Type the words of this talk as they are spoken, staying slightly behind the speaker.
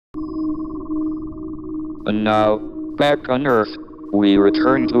And now, back on Earth, we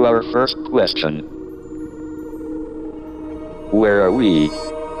return to our first question. Where are we?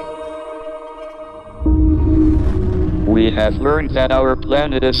 We have learned that our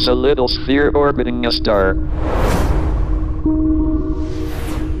planet is a little sphere orbiting a star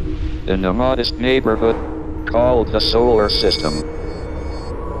in a modest neighborhood called the solar system.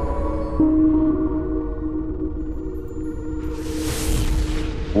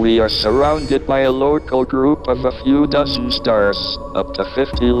 We are surrounded by a local group of a few dozen stars, up to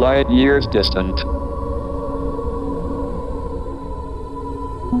 50 light years distant.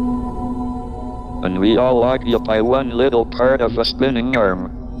 And we all occupy one little part of a spinning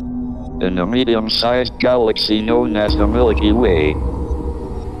arm in a medium-sized galaxy known as the Milky Way.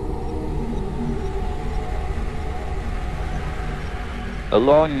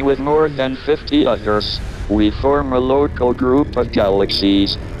 Along with more than 50 others, we form a local group of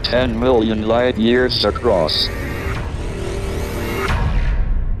galaxies, 10 million light years across.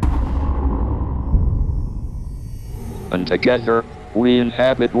 And together, we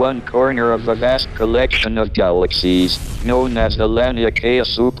inhabit one corner of a vast collection of galaxies, known as the Laniakea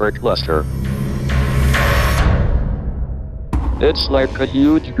supercluster. It's like a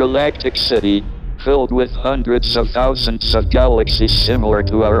huge galactic city, filled with hundreds of thousands of galaxies similar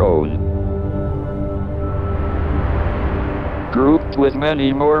to our own. Grouped with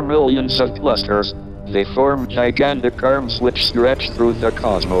many more millions of clusters, they form gigantic arms which stretch through the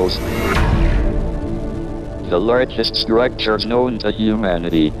cosmos, the largest structures known to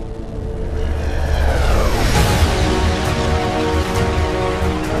humanity.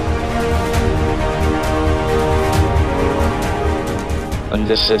 And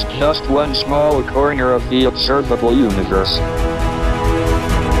this is just one small corner of the observable universe,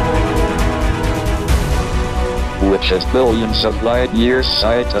 which is billions of light years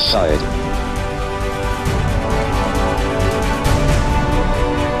side to side.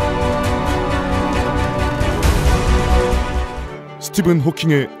 스티븐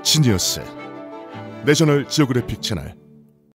호킹의 지니어스. 내셔널지오그래픽 채널